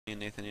and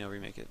Nathan, you'll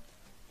remake it.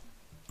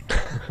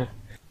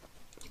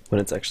 When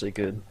it's actually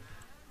good.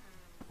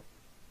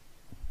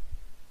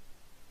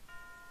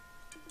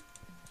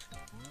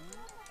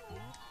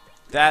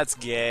 That's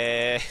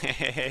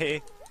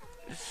gay.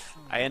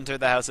 I entered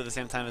the house at the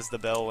same time as the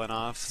bell went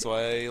off, so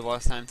I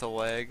lost time to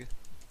lag.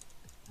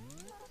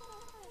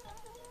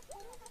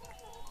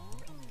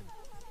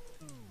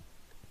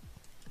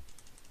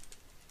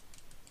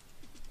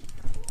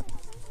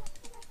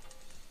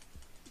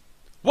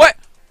 What?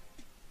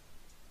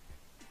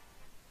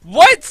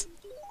 What?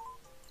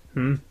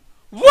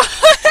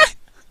 What?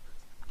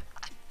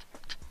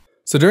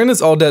 So during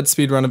this all-dead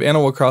speedrun of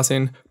Animal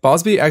Crossing,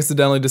 Bosby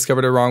accidentally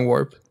discovered a wrong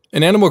warp.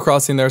 In Animal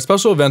Crossing, there are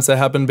special events that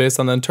happen based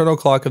on the internal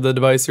clock of the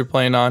device you're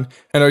playing on,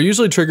 and are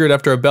usually triggered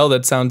after a bell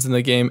that sounds in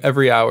the game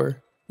every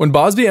hour. When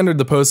Bosby entered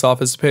the post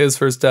office to pay his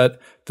first debt,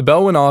 the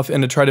bell went off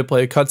and it tried to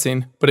play a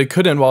cutscene, but it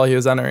couldn't while he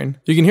was entering.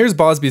 You can hear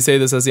Bosby say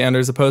this as he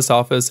enters the post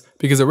office,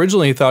 because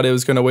originally he thought it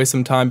was going to waste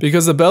some time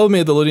because the bell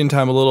made the loading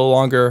time a little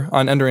longer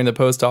on entering the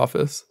post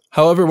office.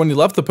 However, when he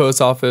left the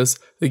post office,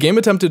 the game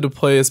attempted to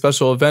play a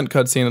special event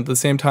cutscene at the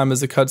same time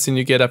as the cutscene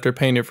you get after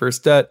paying your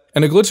first debt,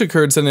 and a glitch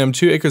occurred sending him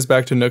 2 acres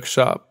back to Nook's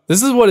shop.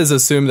 This is what is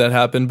assumed that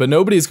happened, but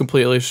nobody is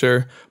completely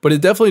sure, but it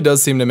definitely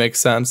does seem to make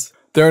sense.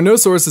 There are no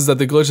sources that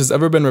the glitch has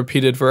ever been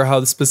repeated for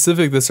how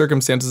specific the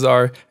circumstances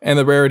are and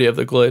the rarity of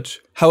the glitch.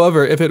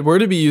 However, if it were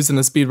to be used in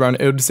a speedrun,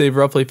 it would save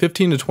roughly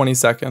 15 to 20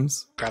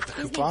 seconds. Grab the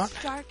coupon.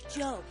 I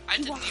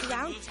didn't even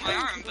move my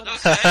arm, but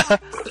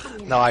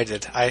okay. No, I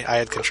did. I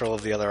had control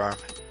of the other arm.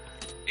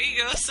 Here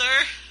you go, sir.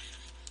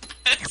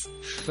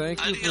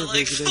 Thank you for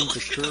visiting the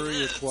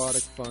Curry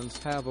Aquatic Funds.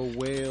 Have a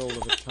whale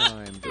of a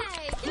time.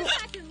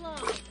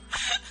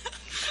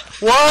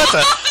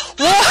 What?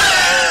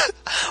 What?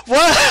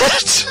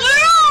 What?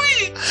 Where are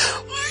we?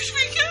 Where'd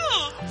we go?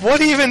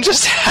 What even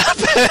just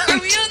happened? Are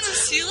we on the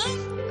ceiling?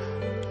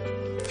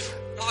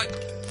 Oh,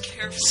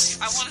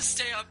 carefully. I want to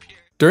stay up here.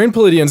 During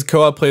Palladian's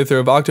co-op playthrough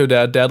of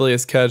Octodad,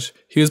 Dadliest Catch,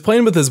 he was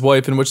playing with his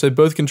wife in which they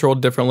both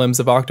controlled different limbs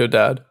of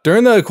Octodad.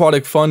 During the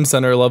Aquatic Fun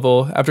Center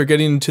level, after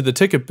getting into the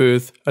ticket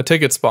booth, a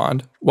ticket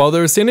spawned. While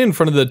they were standing in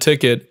front of the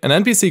ticket, an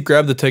NPC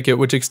grabbed the ticket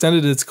which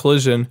extended its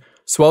collision,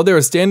 so while they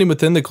were standing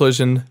within the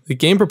collision, the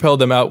game propelled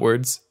them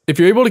outwards. If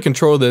you're able to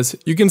control this,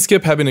 you can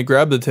skip having to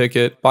grab the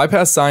ticket,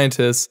 bypass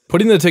scientists,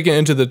 putting the ticket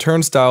into the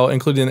turnstile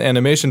including an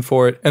animation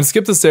for it, and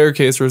skip the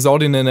staircase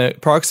resulting in an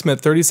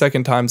approximate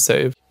 30-second time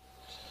save.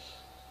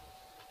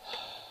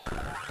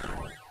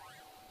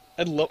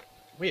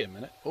 Wait a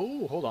minute.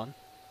 Oh, hold on.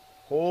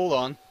 Hold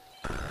on.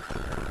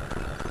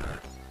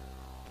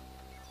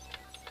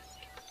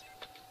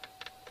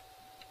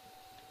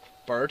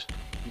 Bird,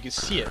 you can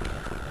see it.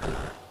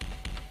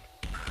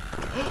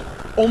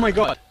 Oh my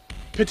god!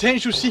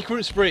 Potential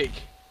sequence break!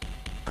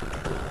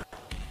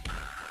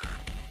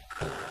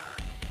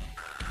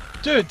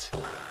 Dude!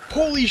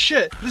 Holy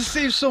shit! This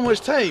saves so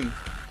much time!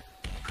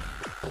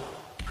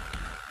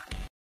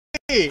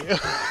 Hey!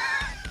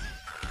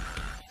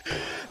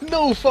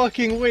 No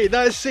fucking way!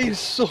 That saves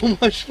so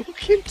much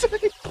fucking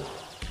time!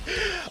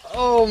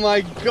 Oh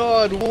my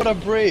god, what a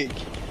break!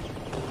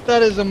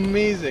 That is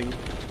amazing!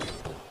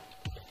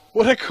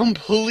 What a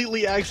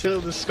completely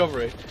accidental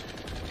discovery!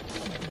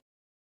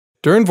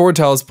 During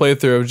Vortal's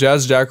playthrough of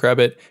Jazz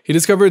Jackrabbit, he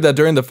discovered that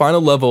during the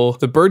final level,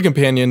 the bird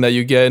companion that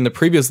you get in the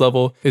previous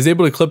level is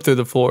able to clip through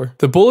the floor.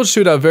 The bullets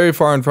shoot out very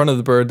far in front of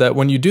the bird that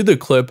when you do the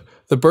clip,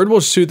 the bird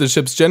will shoot the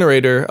ship's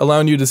generator,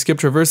 allowing you to skip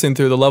traversing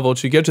through the level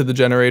to get to the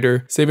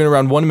generator, saving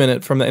around 1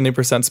 minute from the 80%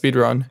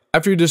 speedrun.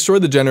 After you destroy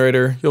the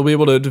generator, you'll be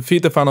able to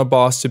defeat the final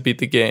boss to beat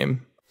the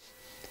game.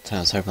 So I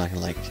was hoping I can,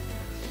 like,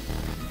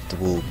 the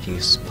wall, you can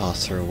just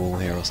pass through a wall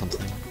here or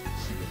something.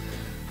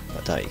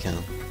 But I doubt you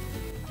can.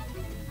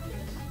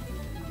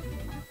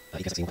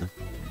 You can see one.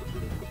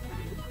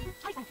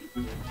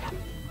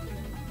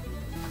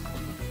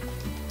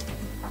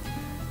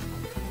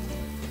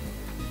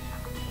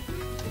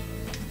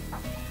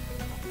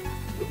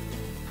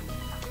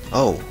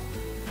 Oh,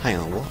 hang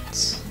on,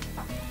 what?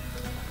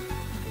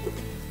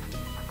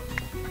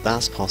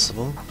 That's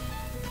possible.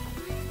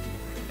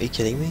 Are you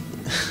kidding me?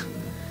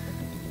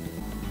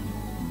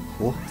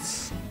 What?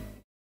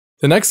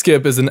 The next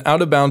skip is an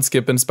out-of-bounds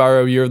skip in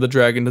Spyro Year of the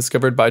Dragon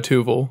discovered by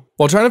Tuval.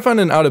 While trying to find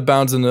an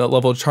out-of-bounds in the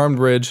level Charmed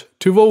Ridge,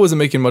 Tuval wasn't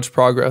making much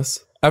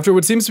progress. After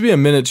what seems to be a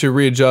minute to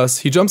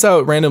readjust, he jumps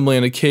out randomly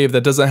in a cave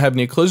that doesn't have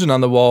any collision on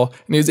the wall,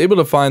 and he is able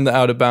to find the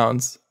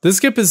out-of-bounds. This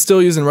skip is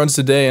still used in runs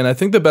today, and I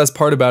think the best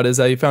part about it is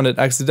that he found it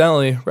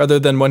accidentally, rather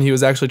than when he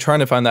was actually trying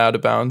to find the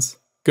out-of-bounds.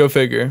 Go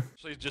figure.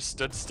 Actually just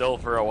stood still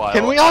for a while.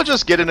 Can we all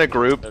just get in a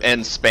group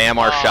and spam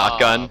our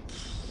shotgun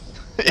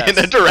in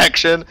a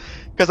direction?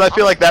 Because I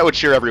feel like that would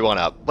cheer everyone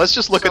up. Let's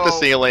just look at the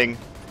ceiling.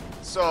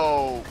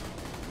 So...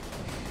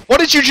 What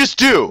did you just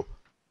do?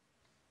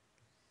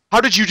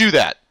 How did you do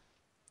that?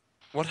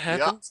 What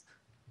happened?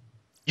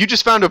 You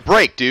just found a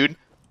break, dude.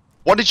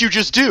 What did you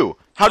just do?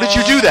 How did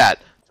you do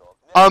that?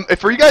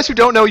 For you guys who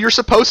don't know, you're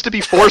supposed to be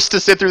forced to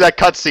sit through that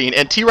cutscene,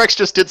 and T-Rex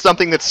just did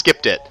something that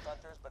skipped it.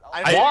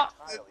 I'm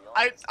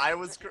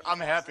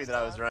happy that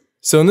I was right.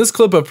 So in this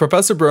clip of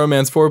Professor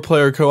Broman's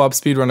 4-player co-op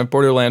speedrun of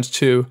Borderlands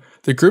 2,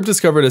 the group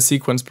discovered a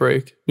sequence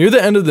break. Near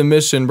the end of the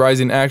mission,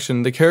 Rising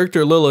Action, the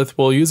character Lilith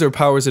will use her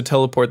powers to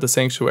teleport the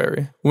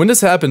sanctuary. When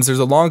this happens, there's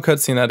a long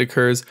cutscene that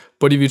occurs,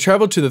 but if you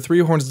travel to the Three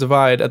Horns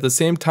Divide at the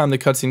same time the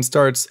cutscene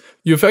starts,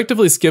 you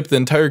effectively skip the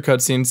entire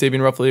cutscene,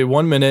 saving roughly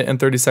 1 minute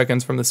and 30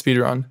 seconds from the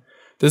speedrun.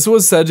 This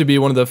was said to be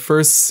one of the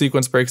first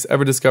sequence breaks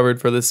ever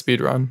discovered for this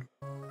speedrun.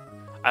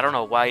 I don't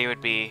know why you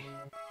would be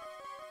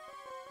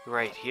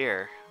right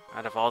here,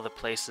 out of all the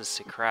places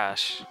to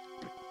crash.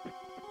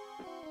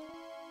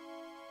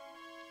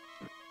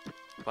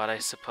 But I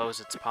suppose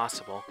it's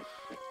possible.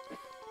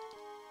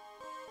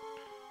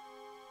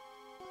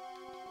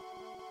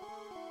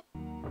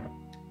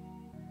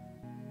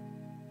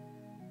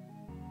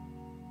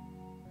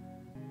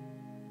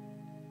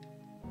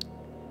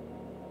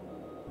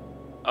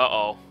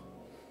 Uh-oh.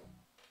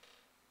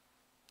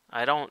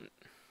 I don't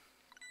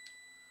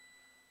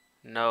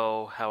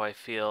know how I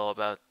feel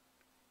about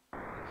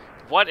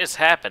what is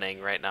happening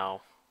right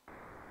now.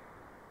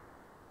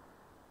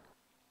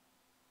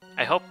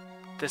 I hope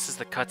this is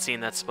the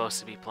cutscene that's supposed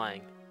to be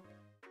playing.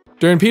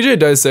 During PJ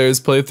Dicey's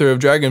playthrough of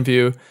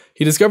Dragonview,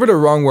 he discovered a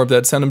wrong warp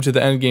that sent him to the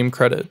endgame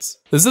credits.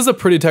 This is a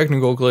pretty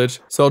technical glitch,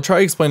 so I'll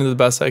try explaining it the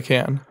best I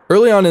can.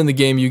 Early on in the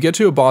game, you get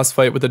to a boss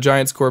fight with a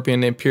giant scorpion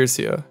named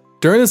Piercia.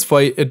 During this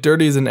fight, it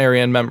dirties an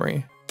area in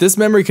memory. This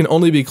memory can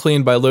only be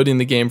cleaned by loading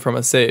the game from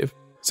a save.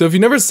 So if you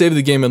never save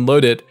the game and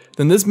load it,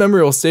 then this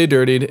memory will stay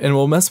dirtied and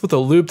will mess with a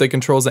loop that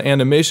controls the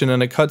animation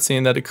and a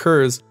cutscene that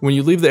occurs when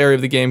you leave the area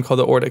of the game called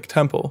the Ordic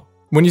Temple.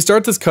 When you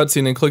start this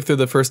cutscene and click through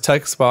the first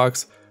text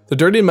box, the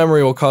dirty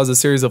memory will cause a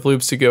series of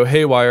loops to go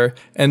haywire,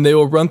 and they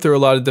will run through a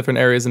lot of different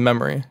areas in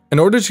memory. In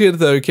order to get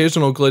the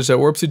occasional glitch that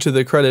warps you to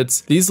the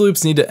credits, these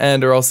loops need to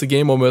end or else the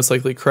game will most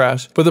likely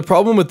crash. But the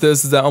problem with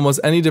this is that almost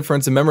any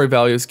difference in memory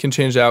values can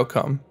change the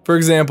outcome. For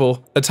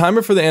example, a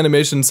timer for the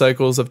animation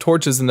cycles of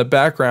torches in the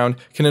background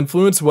can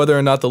influence whether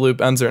or not the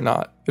loop ends or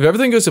not. If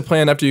everything goes to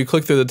plan after you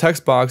click through the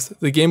text box,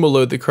 the game will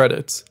load the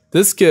credits.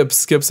 This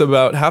skips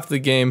about half the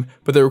game,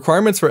 but the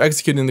requirements for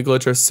executing the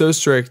glitch are so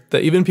strict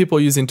that even people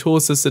using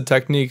tool-assisted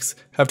techniques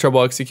have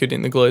trouble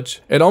executing the glitch.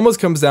 It almost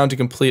comes down to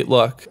complete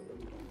luck.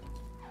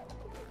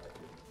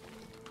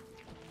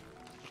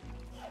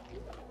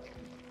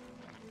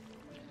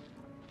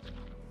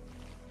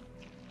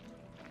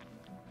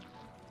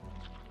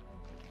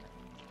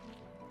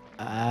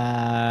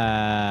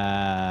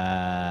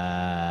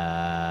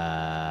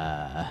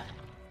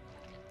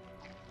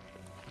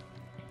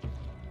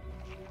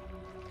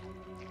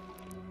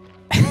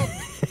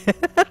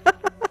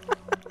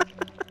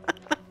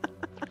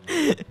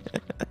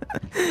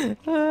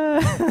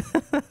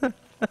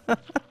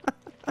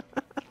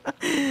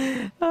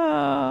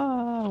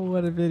 Oh,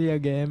 what a video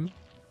game.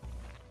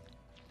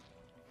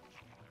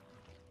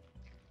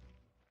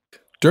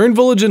 During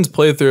Voligin's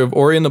playthrough of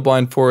Ori and the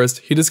Blind Forest,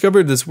 he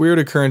discovered this weird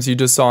occurrence you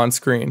just saw on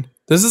screen.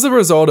 This is a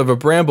result of a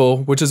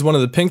bramble, which is one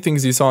of the pink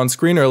things you saw on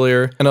screen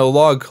earlier, and a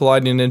log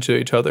colliding into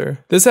each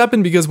other. This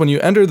happened because when you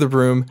enter the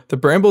room, the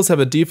brambles have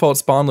a default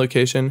spawn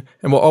location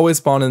and will always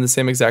spawn in the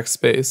same exact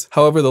space.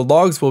 However, the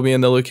logs will be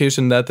in the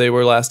location that they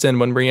were last in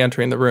when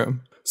re-entering the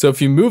room. So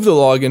if you move the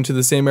log into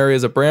the same area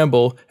as a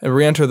bramble and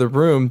re-enter the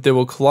room, they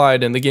will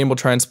collide and the game will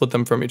try and split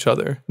them from each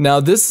other.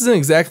 Now this isn't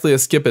exactly a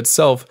skip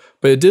itself,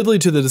 but it did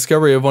lead to the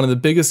discovery of one of the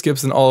biggest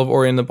skips in all of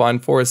Ori and the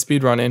Blind Forest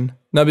speedrunning.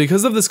 Now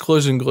because of this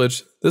collision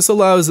glitch, this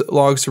allows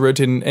logs to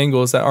rotate in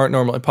angles that aren't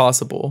normally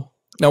possible.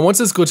 Now once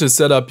this glitch is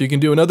set up, you can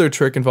do another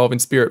trick involving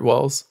spirit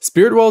wells.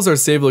 Spirit wells are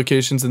save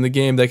locations in the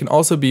game that can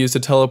also be used to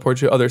teleport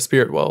to other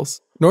spirit wells.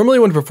 Normally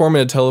when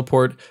performing a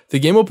teleport, the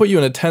game will put you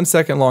in a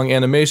 10-second long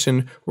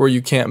animation where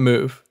you can't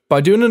move. By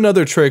doing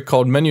another trick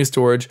called menu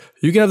storage,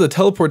 you can have the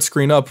teleport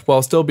screen up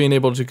while still being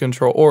able to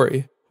control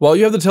Ori. While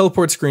you have the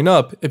teleport screen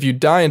up, if you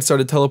die and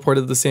start a teleport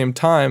at the same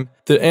time,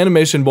 the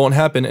animation won't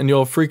happen and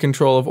you'll have free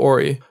control of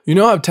Ori. You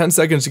now have 10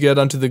 seconds to get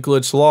onto the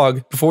glitch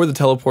log before the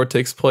teleport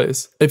takes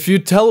place. If you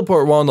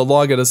teleport while on the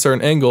log at a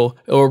certain angle,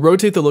 it will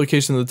rotate the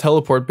location of the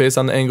teleport based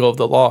on the angle of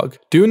the log.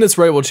 Doing this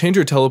right will change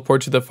your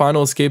teleport to the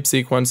final escape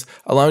sequence,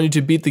 allowing you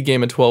to beat the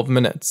game in 12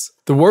 minutes.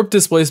 The warp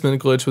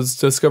displacement glitch was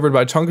discovered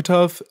by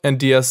Chunkatov and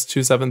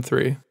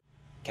DS273.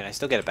 Can I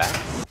still get it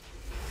back?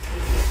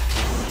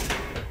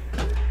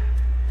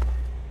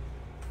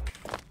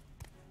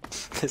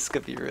 This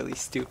could be really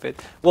stupid.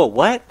 Whoa,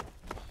 what?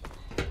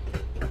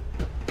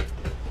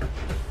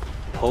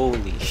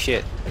 Holy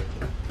shit.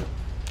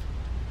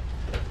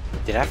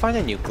 Did I find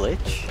a new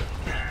glitch?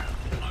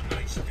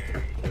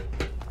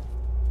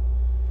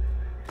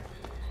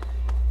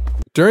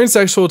 During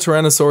Sexual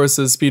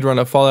Tyrannosaurus' speedrun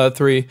of Fallout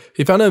 3,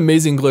 he found an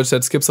amazing glitch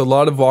that skips a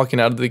lot of walking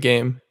out of the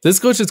game.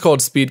 This glitch is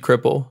called Speed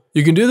Cripple.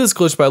 You can do this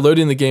glitch by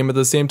loading the game at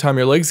the same time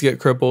your legs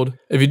get crippled.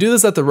 If you do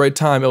this at the right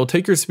time, it will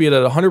take your speed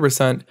at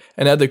 100%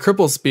 and add the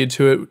cripple speed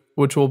to it,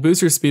 which will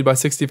boost your speed by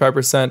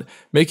 65%,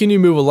 making you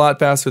move a lot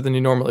faster than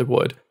you normally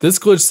would. This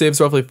glitch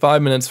saves roughly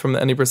 5 minutes from the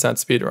any percent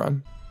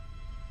speedrun.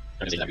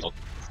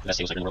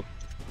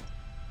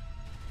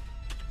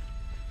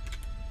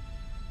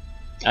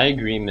 I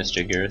agree,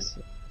 Mr. Girth.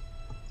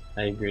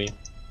 I agree.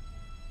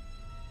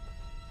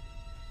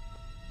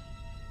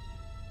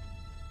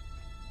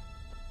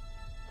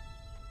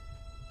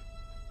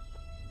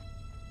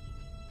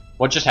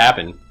 What just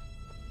happened?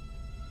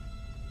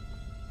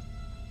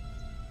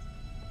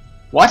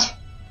 What?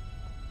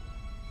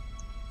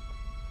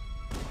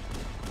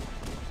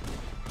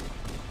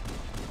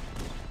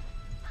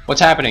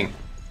 What's happening?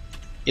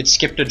 It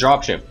skipped a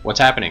dropship. What's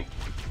happening?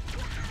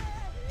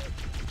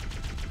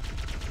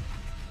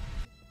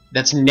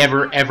 That's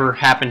never ever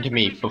happened to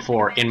me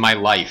before in my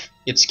life.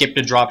 It skipped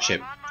a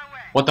dropship.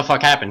 What the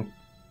fuck happened?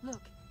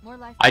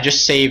 I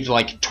just saved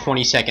like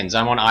 20 seconds.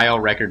 I'm on IL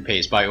record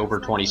pace by over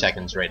 20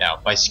 seconds right now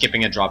by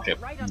skipping a dropship.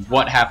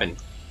 What happened?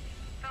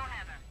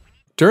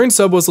 During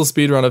Subwhistle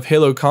speedrun of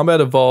Halo Combat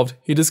Evolved,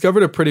 he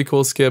discovered a pretty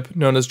cool skip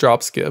known as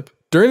Drop Skip.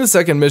 During the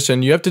second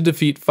mission, you have to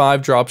defeat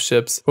 5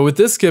 dropships, but with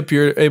this skip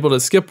you're able to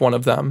skip one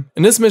of them.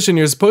 In this mission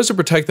you're supposed to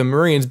protect the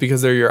Marines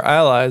because they're your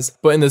allies,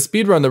 but in the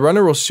speedrun the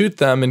runner will shoot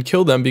them and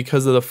kill them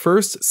because of the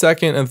first,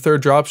 second, and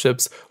third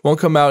dropships won't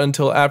come out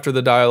until after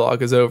the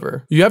dialogue is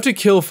over. You have to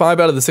kill 5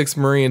 out of the 6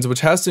 Marines,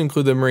 which has to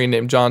include the Marine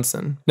named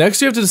Johnson.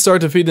 Next you have to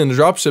start defeating the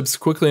dropships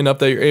quickly enough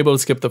that you're able to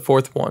skip the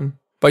 4th one.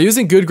 By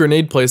using good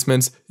grenade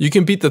placements, you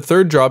can beat the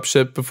 3rd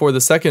dropship before the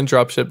 2nd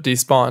dropship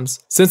despawns.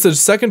 Since the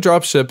 2nd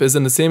dropship is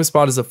in the same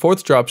spot as the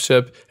 4th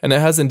dropship and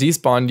it hasn't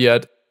despawned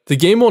yet, the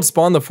game won't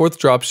spawn the 4th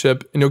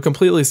dropship and you'll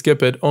completely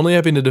skip it, only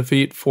having to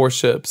defeat 4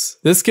 ships.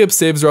 This skip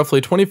saves roughly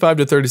 25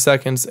 to 30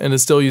 seconds and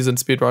is still used in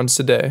speedruns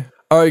today.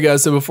 Alright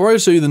guys, so before I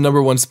show you the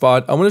number 1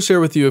 spot, I want to share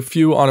with you a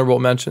few honorable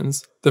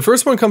mentions. The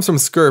first one comes from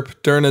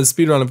Skirp during his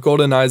speedrun of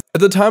GoldenEye. At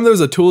the time there was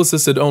a tool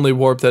assisted only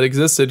warp that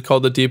existed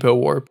called the Depot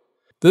Warp.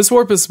 This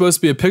warp is supposed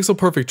to be a pixel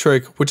perfect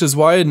trick, which is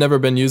why it had never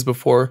been used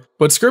before,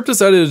 but Script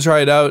decided to try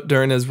it out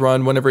during his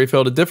run. Whenever he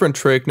failed a different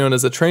trick known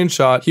as a train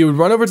shot, he would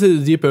run over to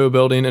the depot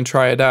building and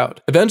try it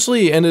out.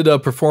 Eventually he ended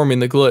up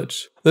performing the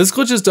glitch. This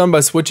glitch is done by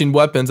switching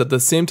weapons at the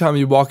same time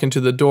you walk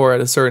into the door at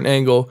a certain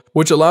angle,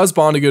 which allows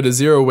Bond to go to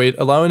 0 weight,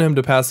 allowing him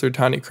to pass through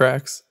tiny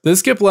cracks. This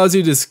skip allows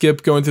you to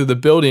skip going through the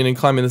building and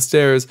climbing the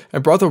stairs,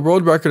 and brought the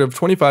world record of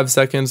 25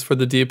 seconds for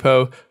the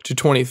depot to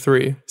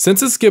 23. Since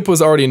this skip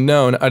was already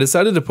known, I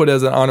decided to put it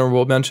as an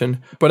honorable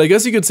mention, but I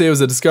guess you could say it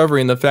was a discovery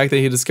in the fact that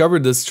he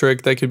discovered this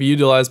trick that could be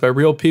utilized by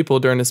real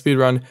people during a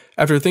speedrun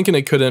after thinking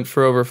it couldn't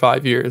for over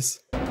 5 years.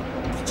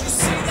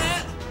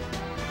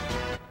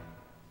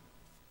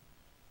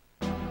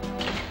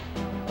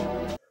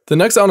 The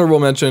next honorable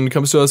mention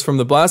comes to us from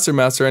the Blaster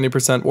Master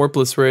Any%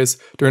 Warpless race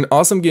during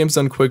Awesome Games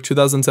Done Quick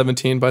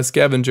 2017 by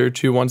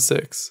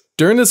Scavenger216.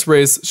 During this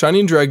race,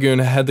 Shining Dragoon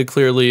had the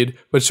clear lead,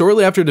 but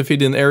shortly after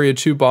defeating the Area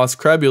 2 boss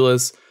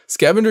Crabulus,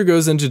 Scavenger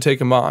goes in to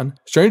take him on.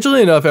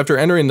 Strangely enough, after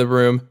entering the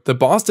room, the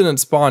boss didn't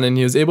spawn and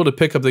he was able to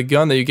pick up the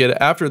gun that you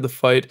get after the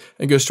fight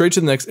and go straight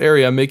to the next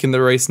area, making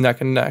the race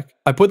neck and neck.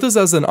 I put this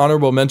as an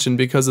honorable mention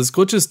because this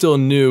glitch is still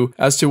new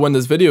as to when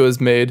this video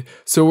is made,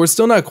 so we're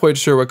still not quite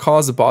sure what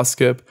caused the boss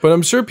skip, but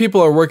I'm sure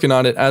people are working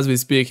on it as we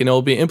speak and it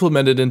will be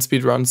implemented in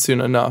speedruns soon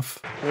enough.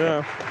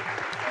 Yeah.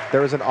 There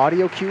was an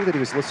audio cue that he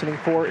was listening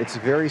for. It's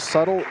very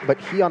subtle, but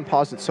he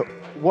unpaused it, so...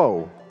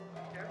 Whoa.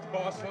 The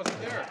boss wasn't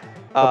there.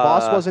 The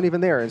boss wasn't even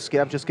there, and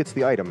Scav just gets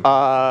the item.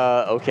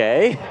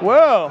 Okay.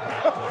 Well,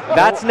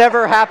 that's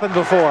never happened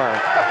before.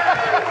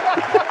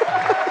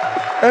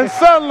 And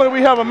suddenly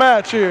we have a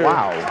match here.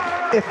 Wow.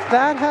 If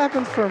that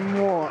happens for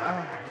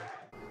more...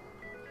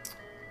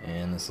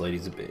 And this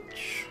lady's a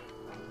bitch.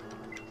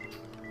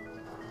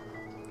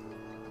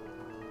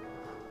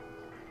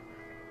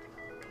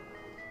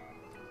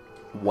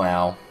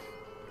 Wow.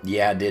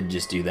 Yeah, I did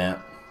just do that.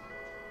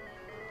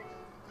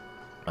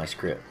 Nice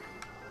crit.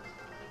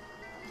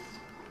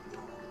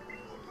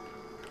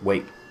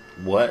 Wait,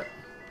 what?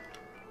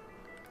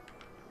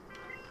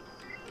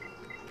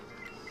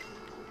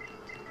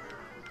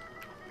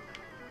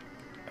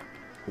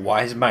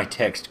 Why is my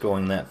text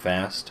going that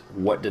fast?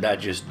 What did I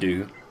just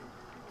do?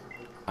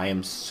 I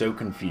am so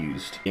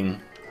confused.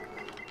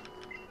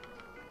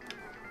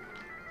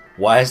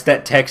 Why is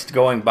that text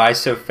going by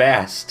so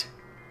fast?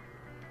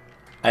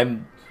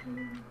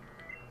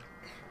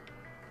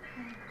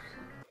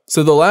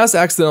 So the last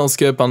accidental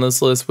skip on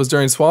this list was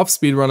during Swap's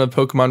speedrun of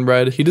Pokemon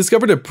Red. He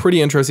discovered a pretty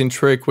interesting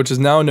trick which is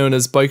now known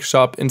as Bike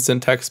Shop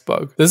Instant Text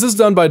Bug. This is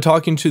done by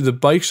talking to the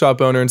bike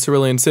shop owner in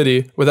Cerulean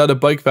City without a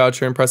bike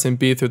voucher and pressing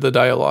B through the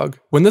dialogue.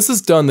 When this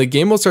is done, the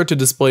game will start to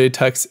display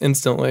text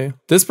instantly.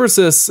 This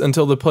persists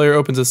until the player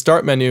opens a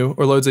start menu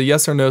or loads a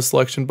yes or no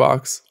selection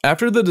box.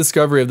 After the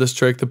discovery of this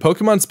trick, the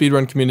Pokemon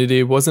speedrun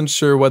community wasn't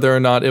sure whether or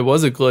not it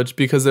was a glitch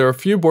because there are a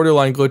few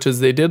borderline glitches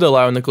they did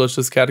allow in the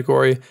glitchless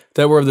category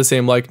that were of the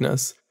same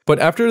likeness. But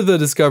after the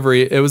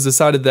discovery, it was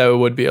decided that it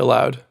would be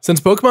allowed.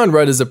 Since Pokemon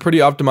Red is a pretty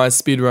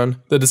optimized speedrun,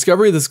 the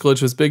discovery of this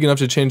glitch was big enough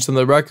to change some of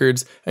the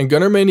records, and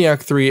Gunner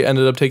Maniac 3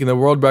 ended up taking the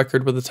world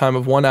record with a time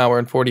of 1 hour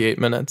and 48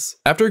 minutes.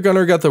 After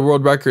Gunner got the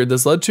world record,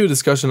 this led to a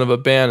discussion of a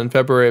ban in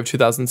February of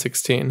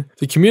 2016.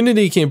 The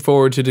community came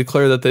forward to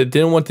declare that they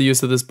didn't want the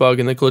use of this bug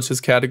in the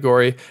glitches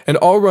category, and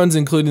all runs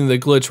including the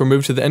glitch were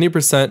moved to the any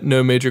 %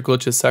 no major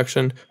glitches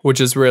section,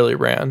 which is rarely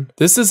ran.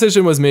 This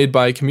decision was made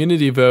by a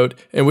community vote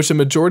in which a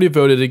majority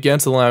voted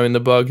against allowing the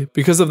bug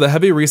because of the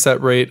heavy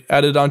reset rate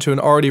added onto an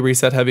already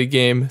reset heavy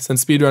game,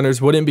 since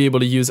speedrunners wouldn't be able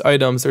to use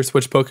items or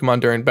switch Pokemon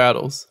during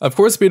battles. Of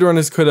course,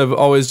 speedrunners could have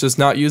always just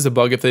not used a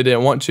bug if they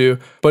didn't want to,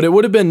 but it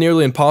would have been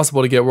nearly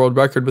impossible to get world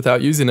record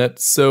without using it,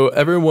 so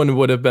everyone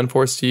would have been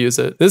forced to use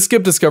it. This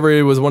skip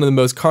discovery was one of the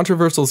most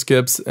controversial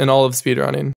skips in all of speedrunning.